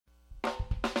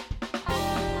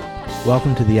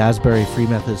Welcome to the Asbury Free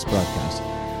Methodist broadcast,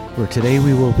 where today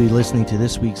we will be listening to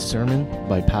this week's sermon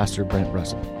by Pastor Brent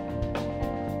Russell.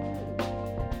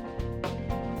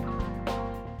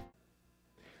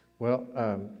 Well,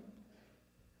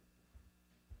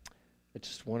 I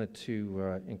just wanted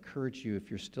to encourage you, if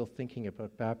you're still thinking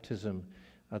about baptism,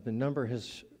 the number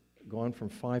has gone from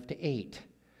 5 to 8.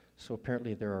 So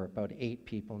apparently there are about 8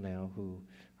 people now who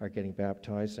are getting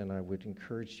baptized, and I would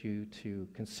encourage you to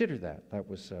consider that. That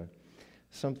was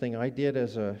something I did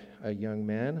as a young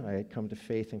man. I had come to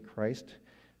faith in Christ,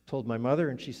 told my mother,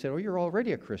 and she said, "Oh, you're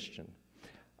already a Christian."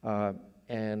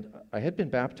 And I had been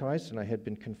baptized and I had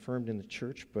been confirmed in the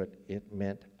church, but it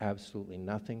meant absolutely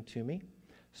nothing to me.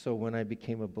 So when I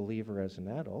became a believer as an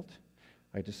adult,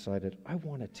 I decided I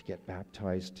wanted to get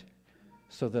baptized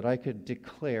so that I could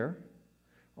declare,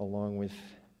 along with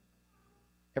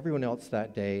everyone else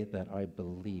that day, that I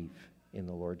believe in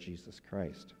the Lord Jesus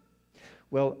Christ.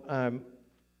 Well,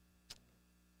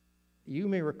 you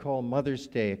may recall Mother's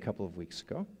Day a couple of weeks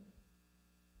ago.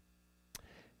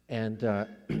 And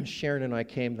Sharon and I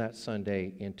came that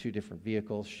Sunday in 2 different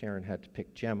vehicles. Sharon had to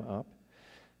pick Jem up.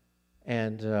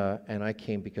 And I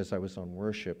came because I was on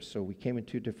worship. So we came in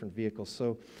 2 different vehicles.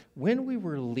 So when we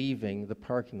were leaving the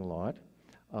parking lot,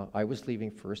 I was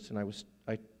leaving first, and I was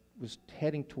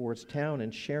heading towards town,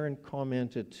 and Sharon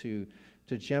commented to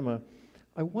Gemma,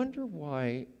 "I wonder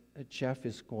why Jeff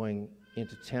is going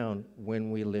into town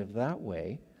when we live that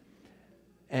way."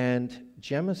 And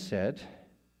Gemma said,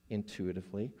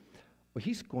 intuitively, "Well,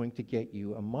 he's going to get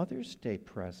you a Mother's Day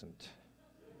present."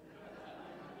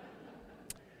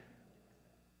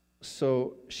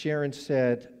 So Sharon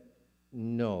said,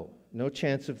 no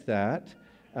chance of that.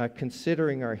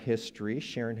 Considering our history,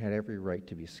 Sharon had every right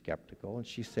to be skeptical, and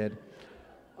she said,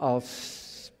 I'll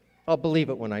believe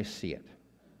it when I see it.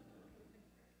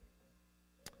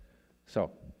 So,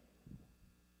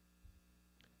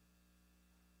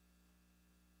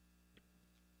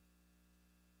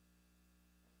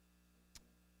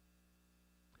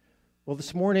 well,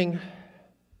 this morning,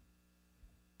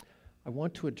 I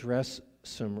want to address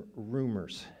some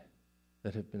rumors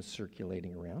that have been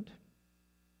circulating around,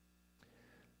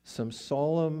 some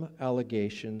solemn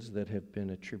allegations that have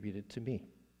been attributed to me.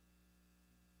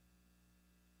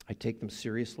 I take them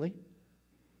seriously,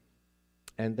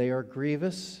 and they are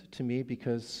grievous to me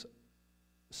because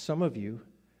some of you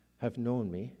have known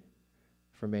me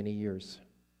for many years,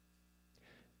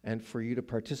 and for you to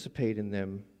participate in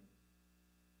them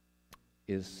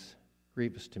is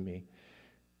grievous to me.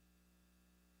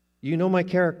 You know my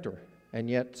character, and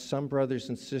yet some brothers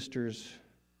and sisters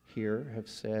here have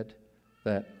said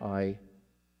that I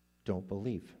don't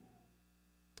believe,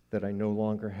 that I no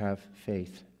longer have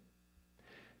faith.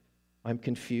 I'm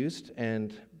confused,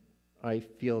 and I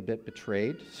feel a bit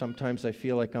betrayed. Sometimes I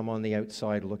feel like I'm on the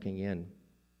outside looking in.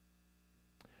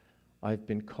 I've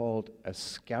been called a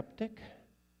skeptic.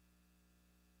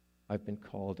 I've been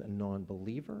called a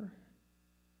non-believer.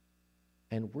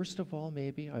 And worst of all,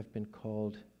 maybe, I've been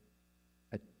called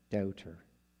a doubter.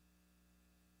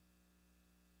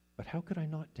 But how could I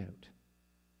not doubt?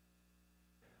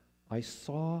 I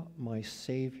saw my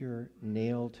Savior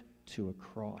nailed to a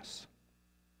cross,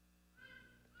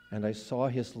 and I saw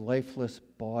his lifeless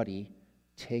body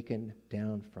taken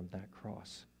down from that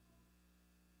cross.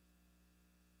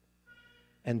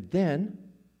 And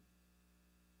then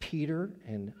Peter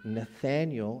and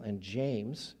Nathaniel and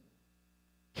James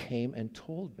came and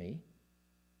told me,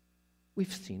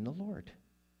 "We've seen the Lord."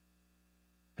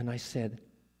 And I said,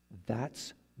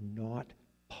 "That's not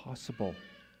possible."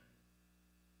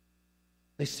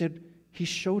 They said, "He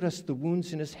showed us the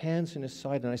wounds in his hands and his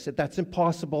side." And I said, "That's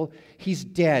impossible. He's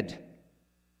dead."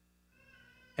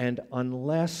 And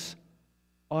unless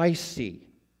I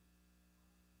see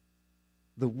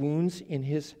the wounds in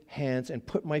his hands and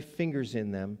put my fingers in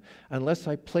them, unless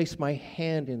I place my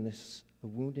hand in the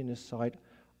wound in his side,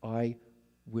 I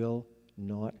will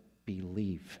not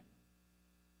believe.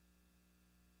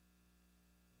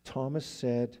 Thomas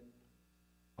said,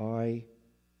 "I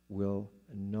will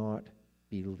not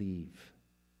believe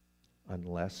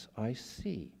unless I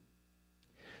see."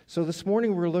 So this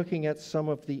morning we're looking at some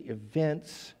of the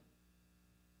events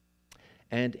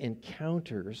and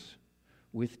encounters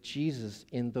with Jesus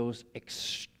in those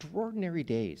extraordinary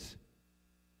days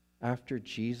after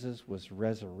Jesus was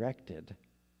resurrected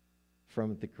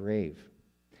from the grave.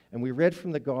 And we read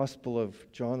from the Gospel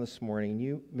of John this morning.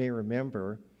 You may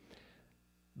remember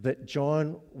that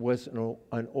John was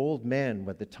an old man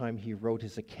by the time he wrote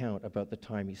his account about the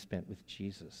time he spent with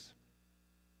Jesus.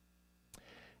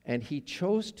 And he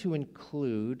chose to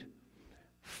include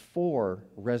 4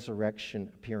 resurrection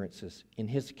appearances in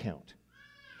his account.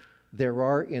 There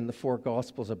are in the 4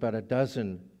 Gospels about a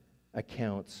dozen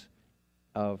accounts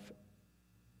of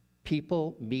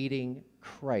people meeting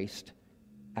Christ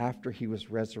after he was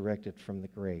resurrected from the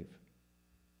grave.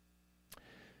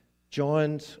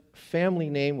 John's family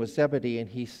name was Zebedee, and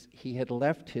he had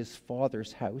left his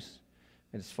father's house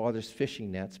and his father's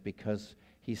fishing nets because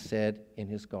he said in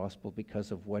his gospel,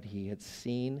 because of what he had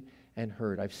seen and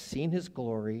heard. I've seen his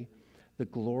glory, the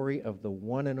glory of the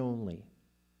one and only,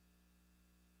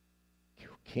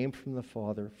 who came from the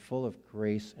Father, full of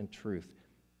grace and truth.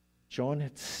 John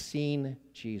had seen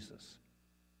Jesus,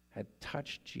 had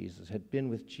touched Jesus, had been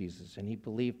with Jesus, and he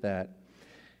believed that.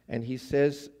 And he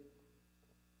says,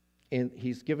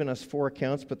 he's given us 4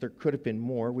 accounts, but there could have been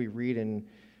more. We read in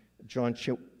John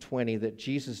 20 that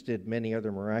Jesus did many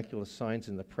other miraculous signs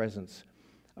in the presence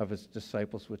of his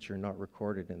disciples, which are not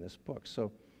recorded in this book.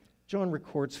 So John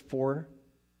records 4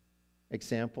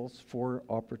 examples, 4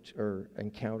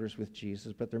 encounters with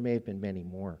Jesus, but there may have been many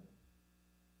more.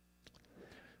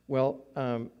 Well,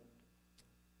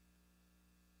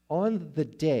 on the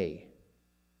day,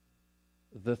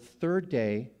 the 3rd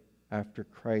day after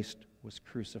Christ was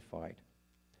crucified,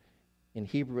 in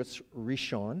Hebrew it's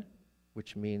Rishon,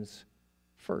 which means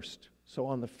first. So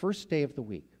on the first day of the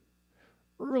week,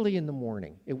 early in the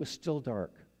morning, it was still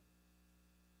dark,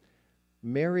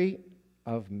 Mary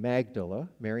of Magdala,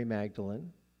 Mary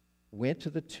Magdalene, went to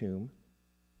the tomb,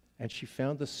 and she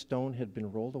found the stone had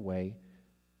been rolled away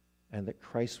and that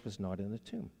Christ was not in the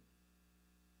tomb.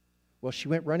 Well, she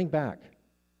went running back,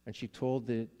 and she told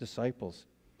the disciples,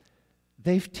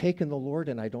 "They've taken the Lord,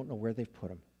 and I don't know where they've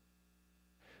put him."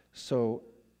 So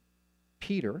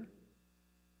Peter,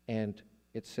 and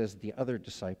it says the other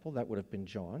disciple, that would have been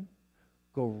John,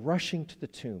 go rushing to the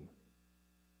tomb.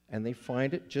 And they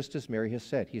find it just as Mary has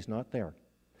said. He's not there.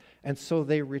 And so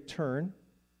they return,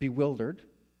 bewildered,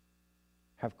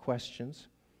 have questions.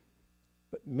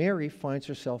 But Mary finds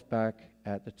herself back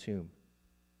at the tomb.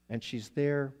 And she's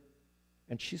there,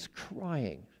 and she's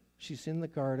crying. She's in the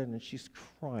garden, and she's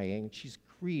crying. She's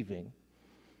grieving.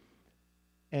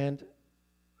 And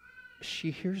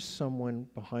she hears someone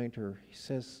behind her. He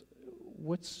says,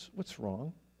 What's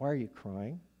wrong? Why are you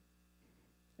crying?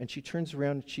 And she turns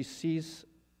around, and she sees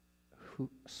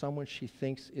someone she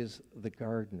thinks is the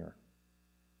gardener.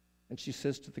 And she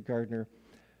says to the gardener,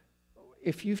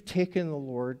 "If you've taken the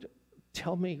Lord,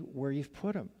 tell me where you've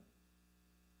put him."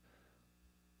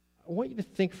 I want you to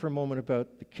think for a moment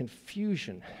about the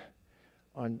confusion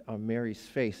on Mary's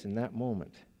face in that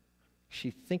moment. She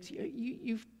thinks,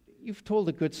 you've told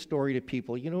a good story to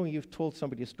people. You know, you've told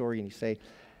somebody a story and you say,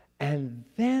 and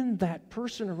then that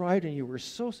person arrived and you were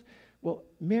so... Well,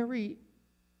 Mary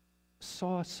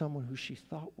saw someone who she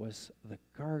thought was the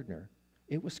gardener.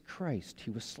 It was Christ.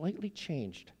 He was slightly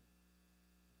changed.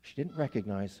 She didn't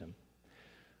recognize him.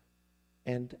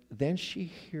 And then she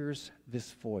hears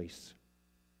this voice.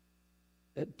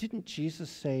 Didn't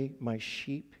Jesus say, "My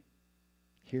sheep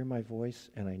hear my voice,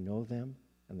 and I know them,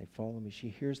 and they follow me"? She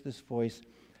hears this voice.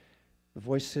 The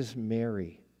voice says,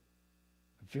 "Mary."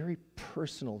 Very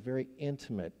personal, very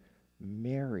intimate,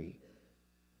 Mary.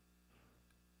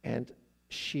 And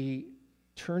she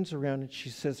turns around and she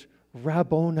says,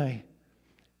 "Rabboni,"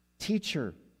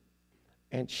 teacher.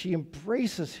 And she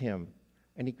embraces him.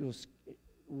 And he goes,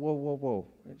 "Whoa, whoa,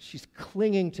 whoa." And she's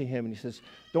clinging to him. And he says,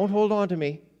 "Don't hold on to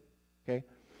me. Okay?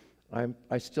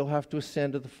 I still have to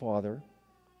ascend to the Father.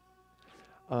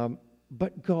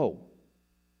 But go.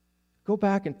 Go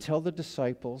back and tell the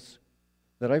disciples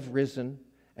that I've risen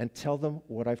and tell them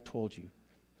what I've told you."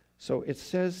 So it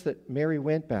says that Mary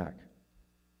went back.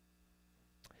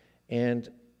 And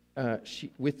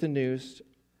she, with the news,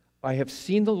 "I have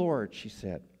seen the Lord," she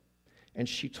said. And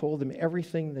she told them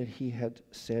everything that he had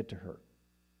said to her.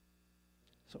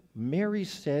 So Mary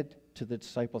said to the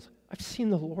disciples, "I've seen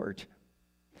the Lord."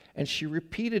 And she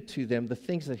repeated to them the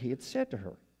things that he had said to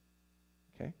her.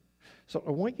 Okay? So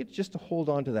I want you just to hold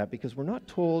on to that, because we're not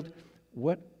told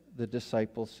what the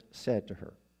disciples said to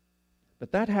her.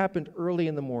 But that happened early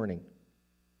in the morning.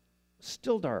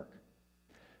 Still dark.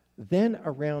 Then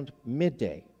around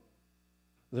midday,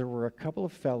 there were a couple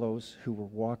of fellows who were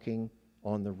walking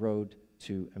on the road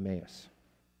to Emmaus.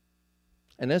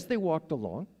 And as they walked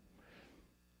along,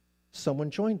 someone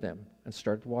joined them and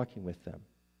started walking with them.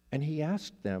 And he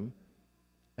asked them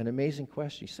an amazing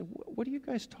question. He said, "What are you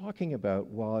guys talking about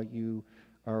while you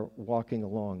are walking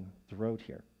along the road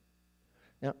here?"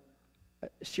 Now,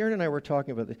 Sharon and I were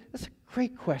talking about this. That's a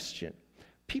great question.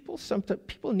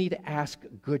 People need to ask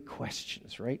good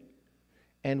questions, right?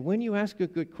 And when you ask a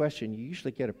good question, you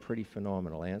usually get a pretty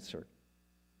phenomenal answer.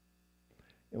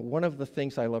 And one of the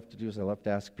things I love to do is I love to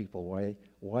ask people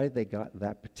why they got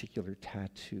that particular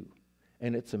tattoo.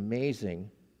 And it's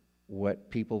amazing what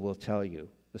people will tell you,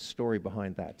 the story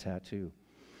behind that tattoo.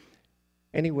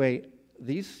 Anyway,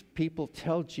 these people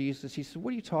tell Jesus, he said,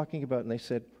 what are you talking about? And they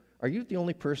said, are you the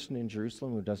only person in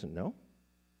Jerusalem who doesn't know?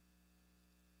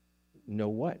 Know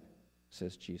what?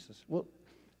 Says Jesus. Well,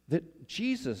 that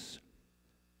Jesus,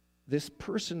 this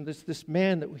person, this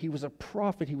man, that he was a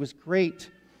prophet, he was great.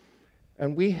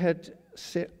 And we had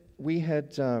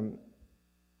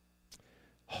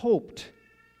hoped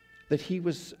that he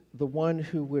was the one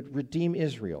who would redeem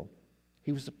Israel.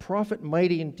 He was a prophet,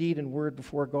 mighty in deed and word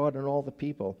before God and all the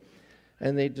people.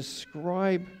 And they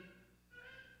describe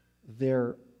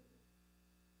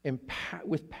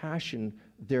with passion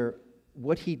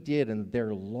what he did and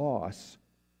their loss.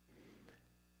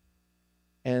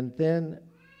 And then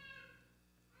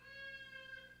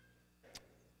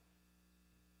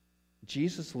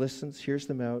Jesus listens, hears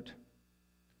them out,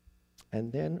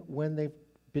 and then when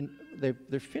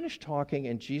they're finished talking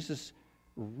and Jesus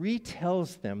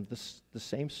retells them the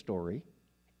same story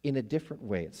in a different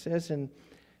way. It says in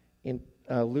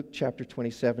Luke chapter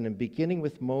 27, and beginning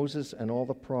with Moses and all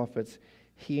the prophets,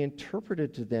 he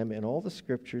interpreted to them in all the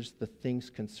scriptures the things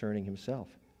concerning himself.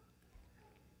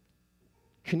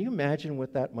 Can you imagine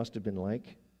what that must have been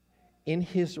like? In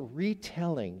his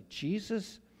retelling,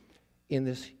 Jesus, in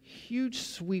this huge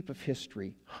sweep of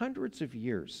history, hundreds of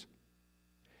years,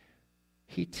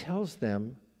 he tells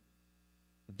them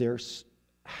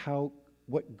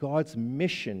what God's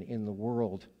mission in the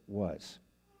world was,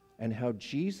 and how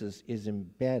Jesus is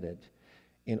embedded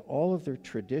in all of their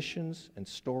traditions and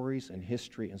stories and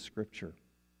history and scripture.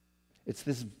 It's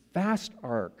this vast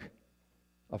arc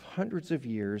of hundreds of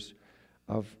years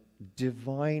of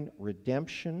divine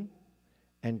redemption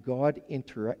and God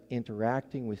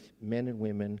interacting with men and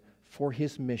women for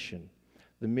his mission,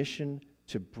 the mission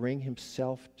to bring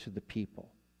himself to the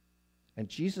people. And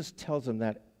Jesus tells them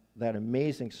that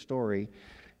amazing story,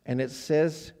 and it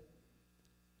says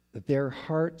that their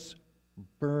hearts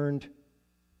burned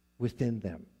within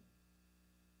them.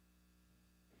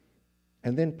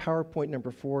 And then PowerPoint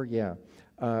number 4,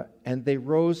 and they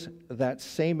rose that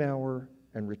same hour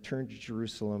and returned to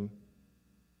Jerusalem.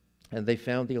 And they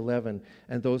found the 11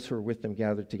 and those who were with them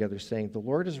gathered together, saying, the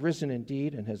Lord has risen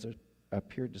indeed and has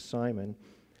appeared to Simon.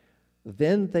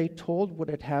 Then they told what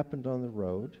had happened on the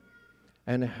road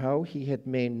and how he had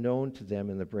made known to them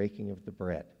in the breaking of the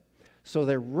bread. So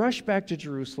they rushed back to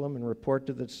Jerusalem and report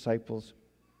to the disciples,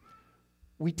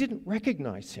 we didn't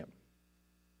recognize him.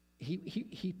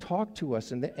 He talked to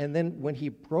us, and then when he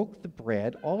broke the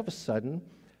bread, all of a sudden,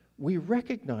 we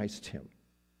recognized him.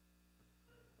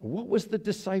 What was the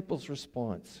disciples'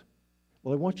 response?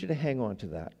 Well, I want you to hang on to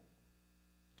that.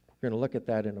 We're going to look at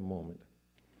that in a moment.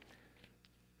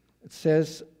 It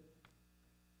says,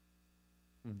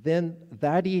 then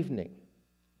that evening,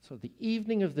 so the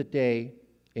evening of the day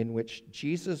in which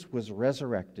Jesus was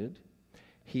resurrected,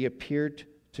 he appeared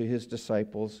to his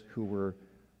disciples who were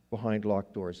behind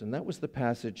locked doors. And that was the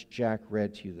passage Jack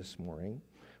read to you this morning.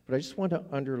 But I just want to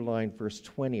underline verse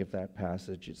 20 of that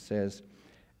passage. It says,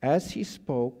 as he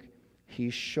spoke, he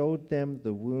showed them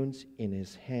the wounds in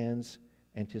his hands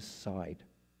and his side,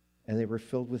 and they were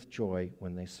filled with joy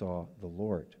when they saw the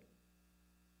Lord.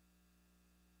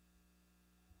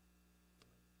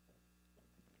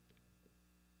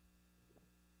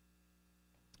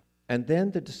 And then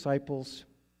the disciples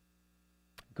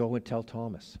go and tell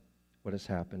Thomas what has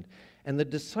happened. And the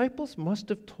disciples must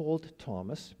have told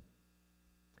Thomas,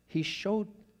 he showed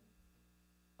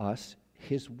us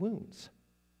his wounds.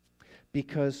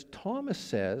 Because Thomas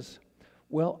says,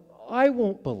 well, I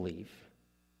won't believe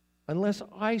unless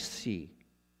I see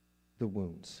the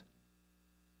wounds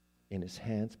in his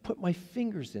hands, put my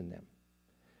fingers in them,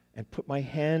 and put my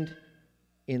hand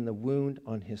in the wound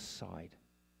on his side.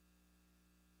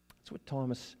 That's what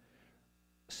Thomas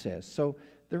says. So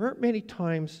there aren't many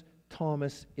times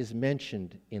Thomas is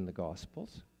mentioned in the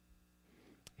Gospels.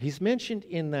 He's mentioned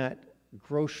in that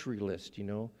grocery list,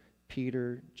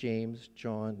 Peter, James,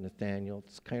 John, Nathaniel.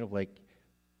 It's kind of like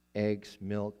eggs,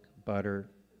 milk, butter,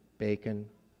 bacon.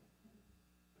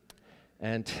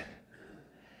 And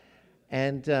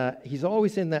he's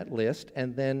always in that list.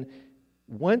 And then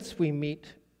once we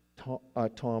meet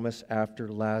Thomas after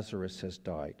Lazarus has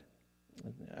died.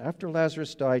 After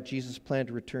Lazarus died, Jesus planned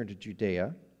to return to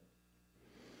Judea.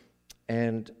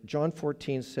 And John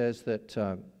 14 says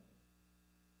that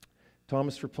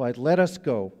Thomas replied, let us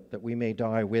go that we may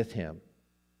die with him.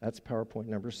 That's PowerPoint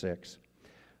number 6.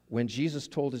 When Jesus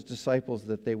told his disciples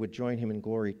that they would join him in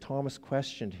glory, Thomas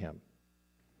questioned him.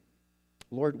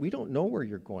 Lord, we don't know where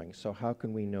you're going, so how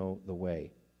can we know the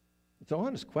way? It's an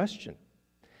honest question.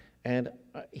 And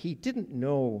he didn't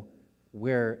know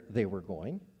where they were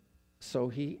going, so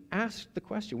he asked the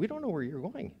question. We don't know where you're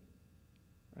going,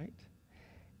 right?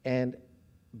 And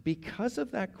because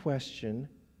of that question,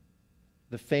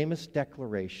 the famous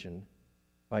declaration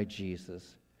by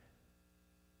Jesus,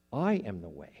 I am the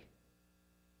way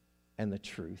and the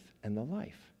truth and the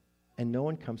life, and no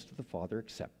one comes to the Father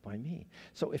except by me.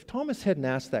 So if Thomas hadn't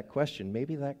asked that question,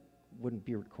 maybe that wouldn't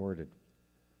be recorded.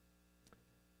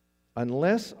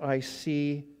 Unless I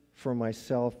see for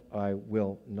myself, I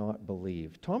will not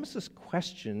believe. Thomas's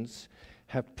questions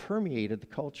have permeated the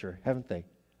culture, haven't they?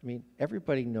 I mean,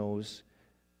 everybody knows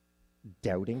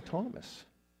doubting Thomas.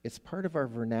 It's part of our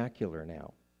vernacular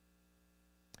now.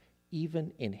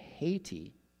 Even in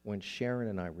Haiti, when Sharon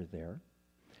and I were there,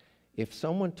 if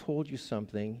someone told you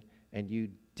something and you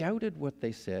doubted what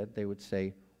they said, they would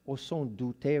say, "O son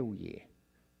douteuye,"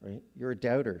 right? You're a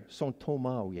doubter. Son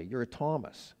Thomasouye. You're a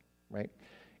Thomas, right?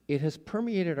 It has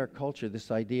permeated our culture,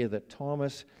 this idea that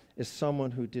Thomas is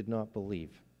someone who did not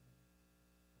believe.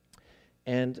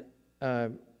 And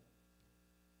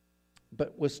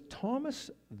but was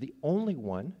Thomas the only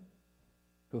one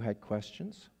who had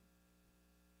questions?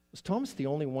 Was Thomas the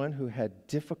only one who had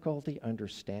difficulty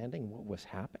understanding what was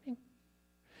happening?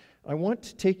 I want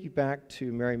to take you back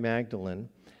to Mary Magdalene,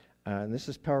 and this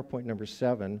is PowerPoint number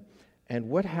 7, and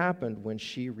what happened when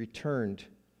she returned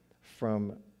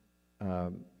from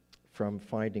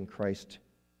finding Christ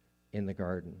in the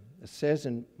garden. It says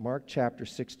in Mark chapter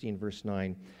 16, verse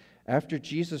 9, after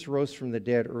Jesus rose from the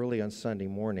dead early on Sunday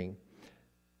morning,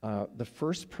 the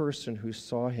first person who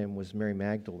saw him was Mary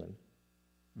Magdalene,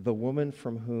 the woman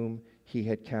from whom he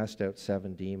had cast out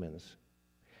 7 demons.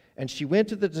 And she went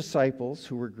to the disciples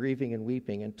who were grieving and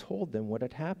weeping and told them what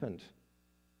had happened.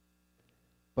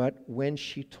 But when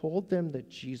she told them that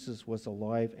Jesus was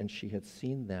alive and she had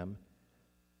seen them,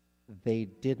 they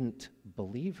didn't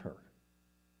believe her.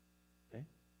 Okay?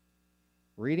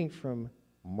 Reading from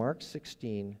Mark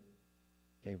 16,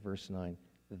 okay, verse 9,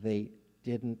 they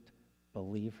didn't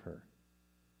believe her.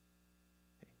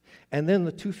 And then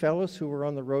the 2 fellows who were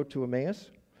on the road to Emmaus,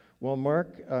 well,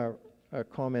 Mark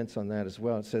comments on that as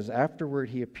well. It says, afterward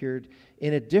he appeared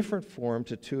in a different form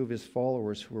to 2 of his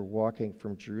followers who were walking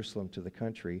from Jerusalem to the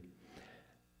country.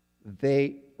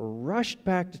 They rushed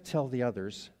back to tell the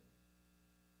others,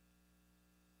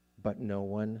 but no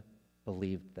one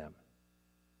believed them.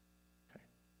 Okay.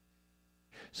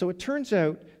 So it turns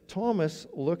out Thomas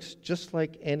looks just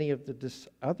like any of the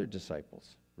other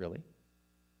disciples, really.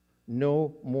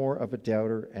 No more of a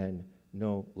doubter and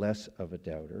no less of a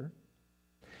doubter.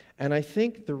 And I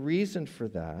think the reason for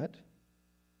that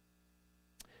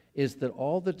is that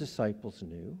all the disciples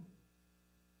knew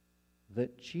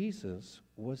that Jesus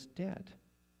was dead.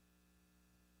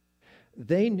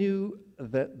 They knew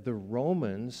that the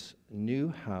Romans knew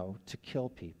how to kill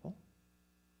people,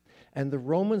 and the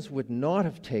Romans would not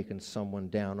have taken someone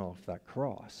down off that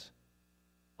cross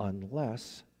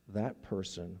unless that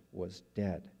person was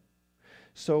dead.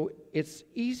 So it's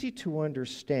easy to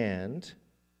understand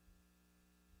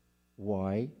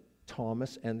why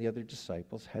Thomas and the other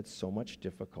disciples had so much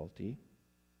difficulty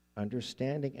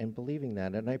understanding and believing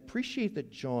that. And I appreciate that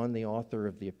John, the author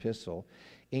of the epistle,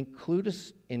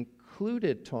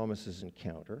 included Thomas's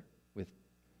encounter with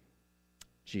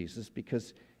Jesus,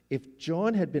 because if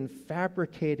John had been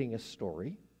fabricating a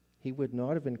story, he would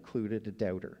not have included a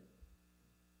doubter.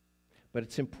 But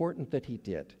it's important that he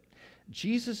did.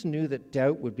 Jesus knew that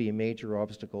doubt would be a major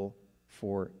obstacle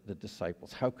for the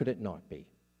disciples. How could it not be?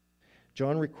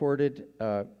 John recorded,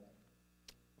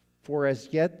 for as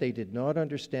yet they did not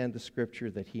understand the scripture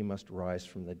that he must rise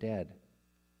from the dead.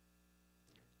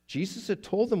 Jesus had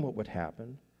told them what would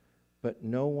happen, but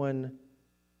no one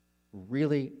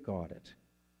really got it.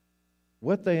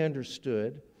 What they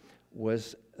understood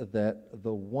was that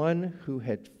the one who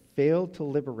had failed to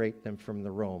liberate them from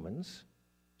the Romans,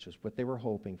 which is what they were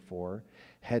hoping for,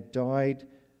 had died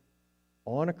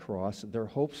on a cross. Their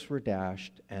hopes were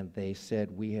dashed, and they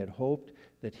said, we had hoped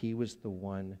that he was the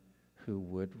one who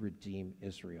would redeem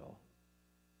Israel.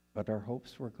 But our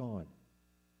hopes were gone.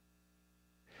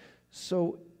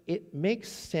 So it makes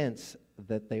sense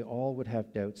that they all would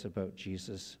have doubts about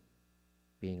Jesus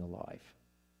being alive.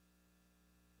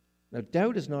 Now,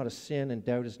 doubt is not a sin, and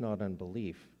doubt is not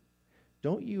unbelief.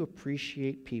 Don't you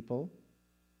appreciate people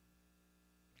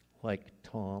like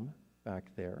Tom back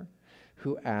there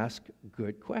who ask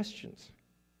good questions?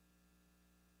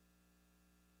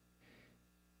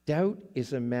 Doubt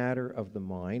is a matter of the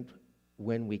mind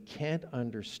when we can't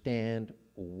understand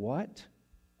what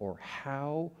or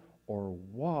how or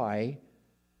why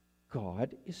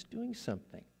God is doing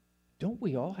something. Don't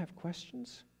we all have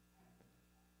questions?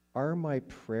 Are my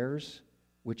prayers,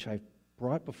 which I've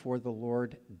brought before the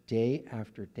Lord day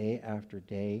after day after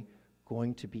day,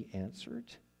 going to be answered?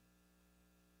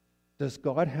 Does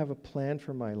God have a plan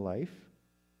for my life?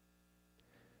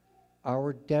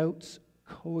 Our doubts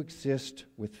coexist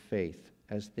with faith,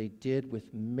 as they did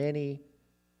with many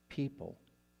people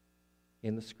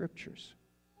in the Scriptures.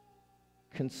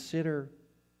 Consider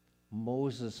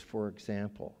Moses, for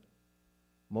example.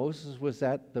 Moses was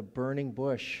at the burning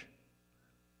bush,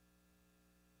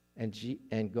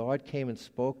 and God came and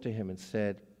spoke to him and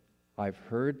said, I've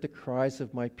heard the cries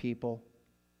of my people.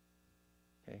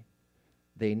 Okay?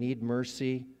 They need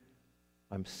mercy.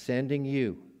 I'm sending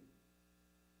you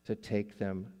to take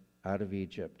them out of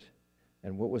Egypt.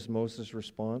 And what was Moses'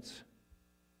 response?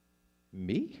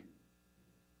 Me?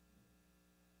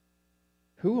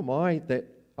 Who am I that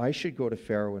I should go to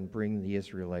Pharaoh and bring the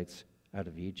Israelites out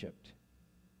of Egypt?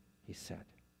 He said.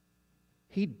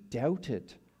 He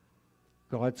doubted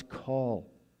God's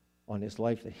call on his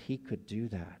life that he could do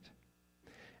that.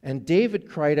 And David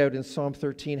cried out in Psalm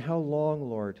 13, how long,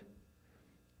 Lord,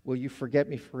 will you forget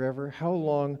me forever? How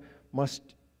long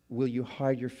will you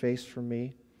hide your face from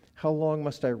me? How long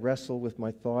must I wrestle with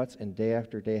my thoughts and day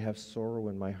after day have sorrow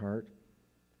in my heart?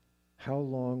 How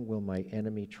long will my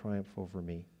enemy triumph over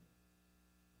me?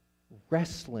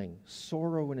 Wrestling,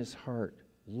 sorrow in his heart,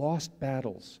 lost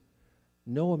battles,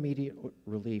 no immediate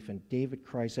relief. And David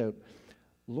cries out,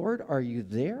 Lord, are you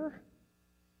there?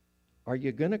 Are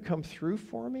you going to come through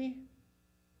for me?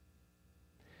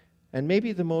 And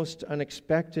maybe the most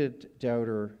unexpected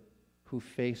doubter who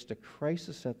faced a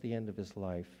crisis at the end of his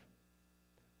life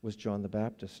was John the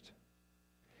Baptist.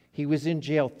 He was in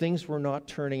jail. Things were not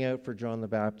turning out for John the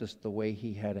Baptist the way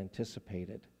he had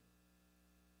anticipated.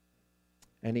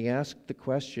 And he asked the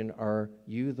question, are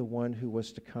you the one who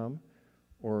was to come,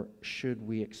 or should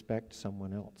we expect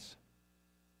someone else?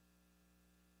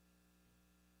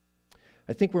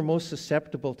 I think we're most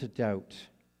susceptible to doubt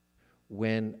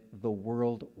when the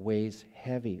world weighs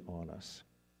heavy on us.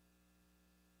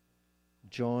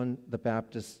 John the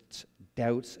Baptist's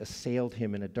doubts assailed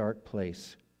him in a dark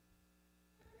place.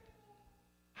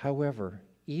 However,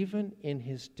 even in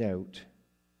his doubt,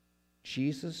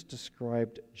 Jesus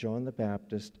described John the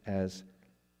Baptist as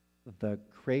the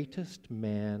greatest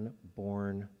man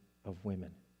born of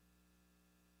women.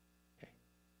 Okay.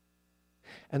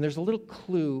 And there's a little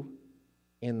clue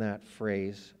in that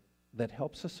phrase that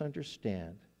helps us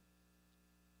understand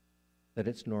that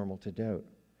it's normal to doubt.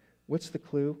 What's the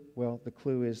clue? Well, the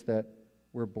clue is that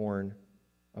we're born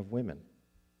of women.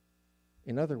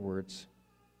 In other words,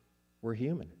 we're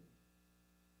human.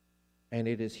 And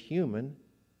it is human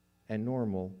and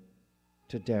normal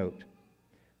to doubt.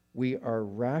 We are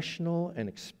rational and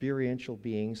experiential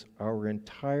beings. Our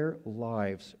entire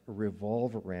lives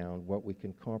revolve around what we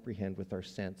can comprehend with our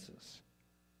senses.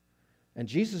 And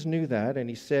Jesus knew that, and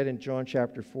he said in John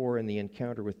chapter 4 in the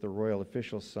encounter with the royal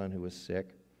official's son who was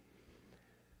sick,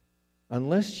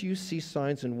 unless you see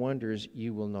signs and wonders,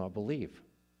 you will not believe.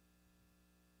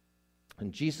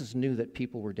 And Jesus knew that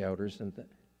people were doubters and that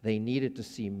they needed to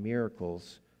see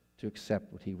miracles to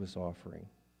accept what he was offering.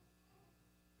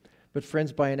 But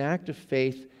friends, by an act of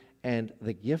faith and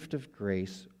the gift of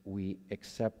grace, we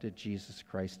accepted Jesus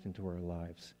Christ into our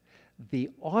lives. The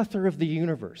author of the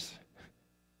universe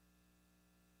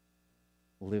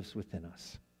lives within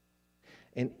us.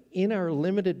 And in our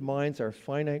limited minds, our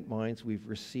finite minds, we've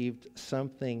received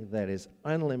something that is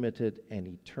unlimited and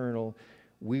eternal.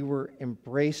 We were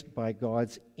embraced by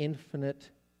God's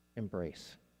infinite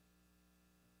embrace.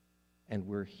 And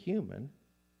we're human,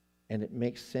 and it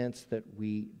makes sense that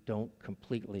we don't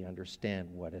completely understand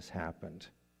what has happened.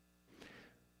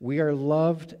 We are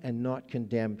loved and not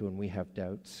condemned when we have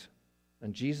doubts.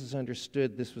 And Jesus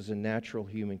understood this was a natural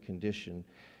human condition.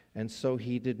 And so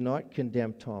he did not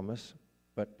condemn Thomas,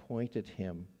 but pointed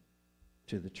him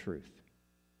to the truth.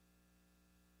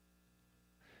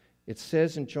 It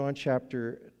says in John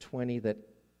chapter 20 that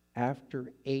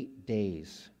after 8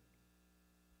 days,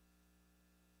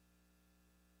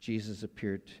 Jesus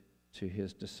appeared to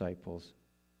his disciples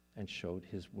and showed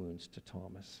his wounds to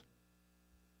Thomas.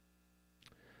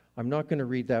 I'm not going to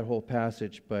read that whole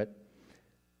passage, but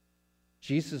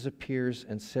Jesus appears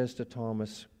and says to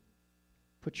Thomas,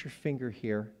 put your finger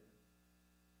here,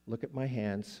 look at my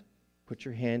hands, put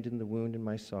your hand in the wound in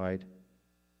my side.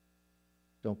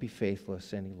 Don't be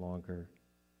faithless any longer.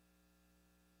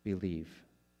 Believe.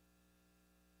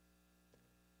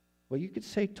 Well, you could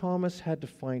say Thomas had to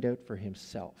find out for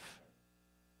himself.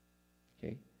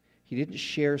 Okay? He didn't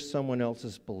share someone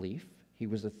else's belief. He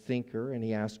was a thinker, and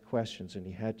he asked questions, and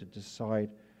he had to decide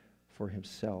for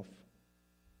himself.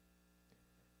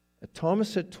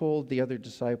 Thomas had told the other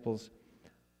disciples,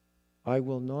 "I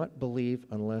will not believe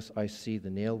unless I see the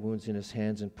nail wounds in his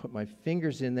hands and put my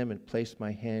fingers in them and place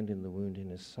my hand in the wound in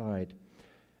his side."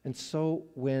 And so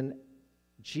when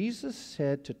Jesus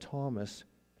said to Thomas,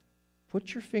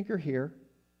 "Put your finger here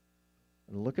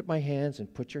and look at my hands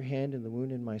and put your hand in the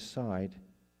wound in my side,"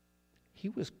 he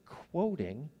was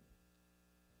quoting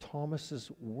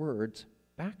Thomas's words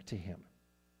back to him.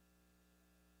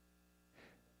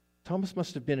 Thomas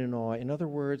must have been in awe. In other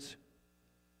words,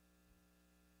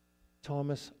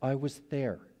 Thomas, I was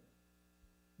there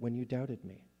when you doubted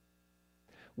me.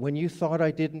 When you thought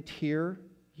I didn't hear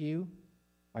you,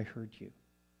 I heard you.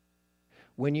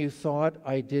 When you thought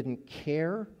I didn't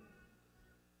care,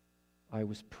 I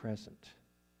was present.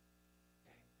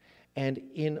 And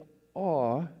in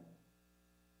awe,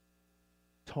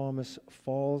 Thomas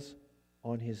falls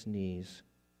on his knees.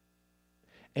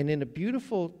 And in a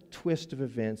beautiful twist of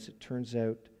events, it turns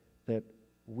out that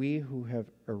we who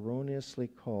have erroneously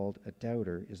called a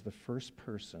doubter is the first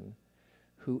person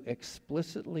who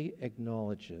explicitly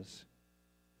acknowledges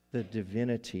the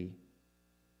divinity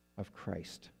of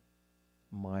Christ.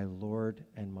 "My Lord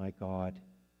and my God,"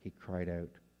 he cried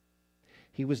out.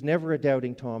 He was never a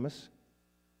doubting Thomas.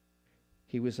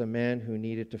 He was a man who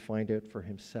needed to find out for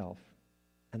himself.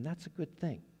 And that's a good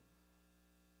thing.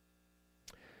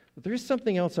 But there is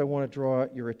something else I want to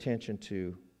draw your attention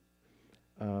to.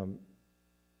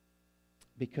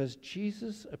 Because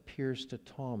Jesus appears to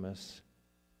Thomas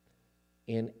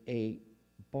in a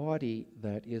body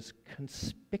that is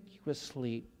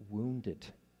conspicuously wounded.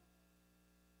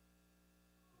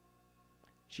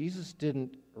 Jesus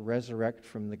didn't resurrect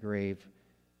from the grave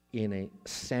in a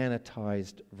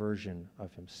sanitized version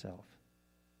of himself.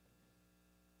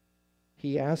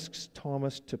 He asks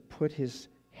Thomas to put his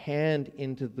hand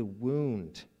into the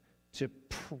wound, to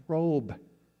probe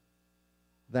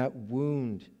that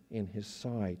wound in his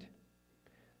side.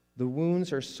 The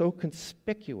wounds are so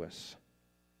conspicuous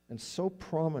and so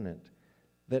prominent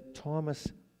that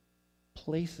Thomas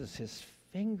places his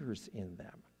fingers in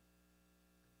them.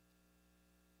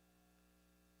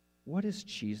 What is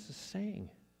Jesus saying?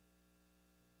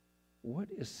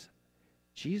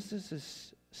 Jesus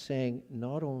is saying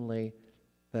not only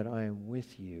that I am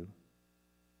with you,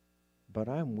 but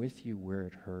I'm with you where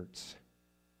it hurts.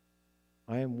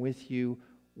 I am with you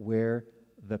where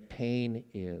the pain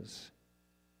is.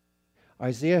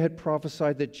 Isaiah had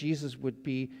prophesied that Jesus would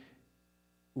be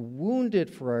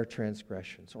wounded for our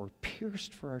transgressions, or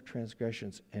pierced for our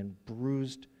transgressions, and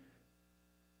bruised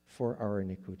for our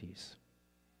iniquities.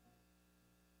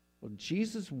 Well,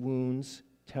 Jesus' wounds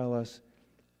tell us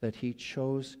that he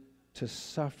chose to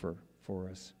suffer for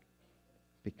us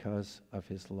because of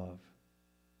his love.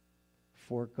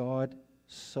 For God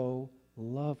so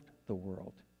loved the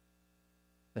world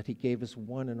that he gave his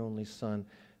one and only Son,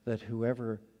 that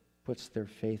whoever puts their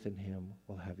faith in him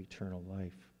will have eternal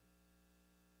life.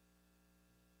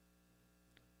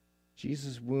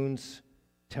 Jesus' wounds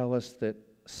tell us that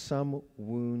some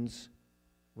wounds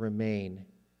remain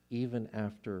even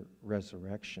after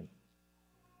resurrection.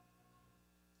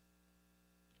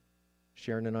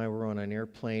 Sharon and I were on an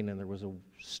airplane, and there was a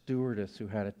stewardess who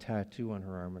had a tattoo on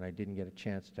her arm, and I didn't get a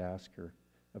chance to ask her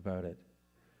about it.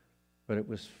 But it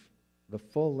was the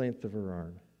full length of her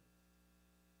arm.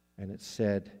 And it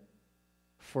said,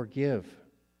 "Forgive,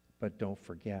 but don't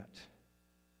forget."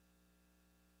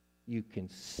 You can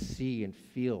see and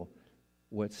feel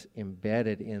what's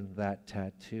embedded in that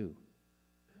tattoo.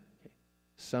 Okay.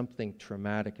 Something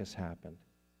traumatic has happened.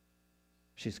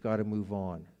 She's got to move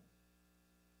on.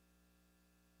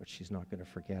 But she's not going to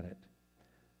forget it.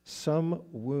 Some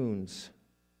wounds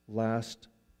last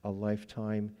a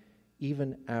lifetime,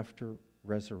 even after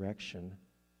resurrection,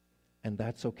 and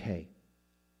that's okay.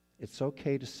 It's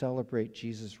okay to celebrate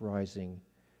Jesus rising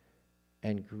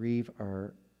and grieve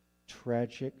our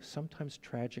sometimes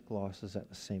tragic losses at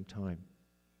the same time.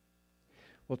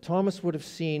 Well, Thomas would have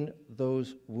seen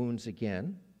those wounds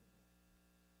again.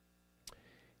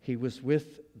 He was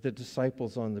with the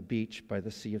disciples on the beach by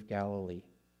the Sea of Galilee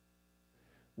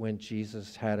when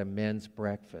Jesus had a men's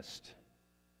breakfast.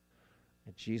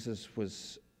 And Jesus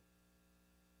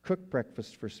cooked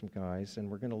breakfast for some guys, and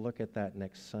we're going to look at that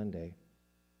next Sunday.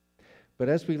 But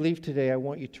as we leave today, I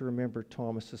want you to remember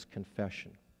Thomas's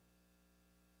confession.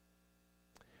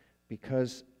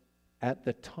 Because at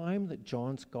the time that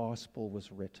John's gospel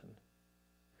was written,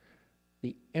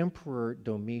 the Emperor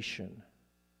Domitian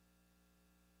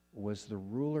was the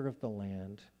ruler of the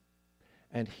land,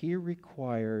 And he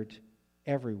required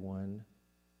everyone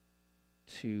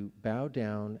to bow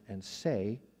down and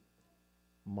say,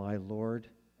 "My Lord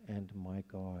and my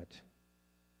God."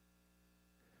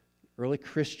 Early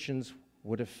Christians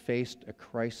would have faced a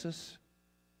crisis,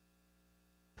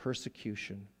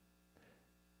 persecution,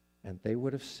 and they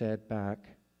would have said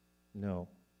back, "No,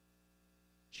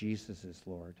 Jesus is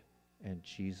Lord and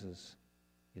Jesus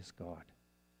is God."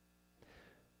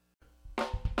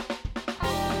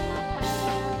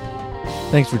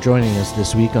 Thanks for joining us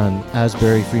this week on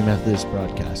Asbury Free Methodist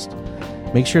Broadcast.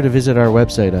 Make sure to visit our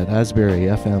website at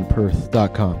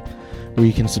asburyfmperth.com, where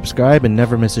you can subscribe and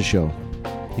never miss a show.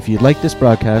 If you'd like this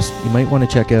broadcast, you might want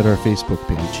to check out our Facebook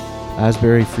page,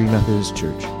 Asbury Free Methodist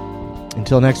Church.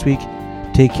 Until next week,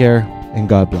 take care and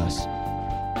God bless.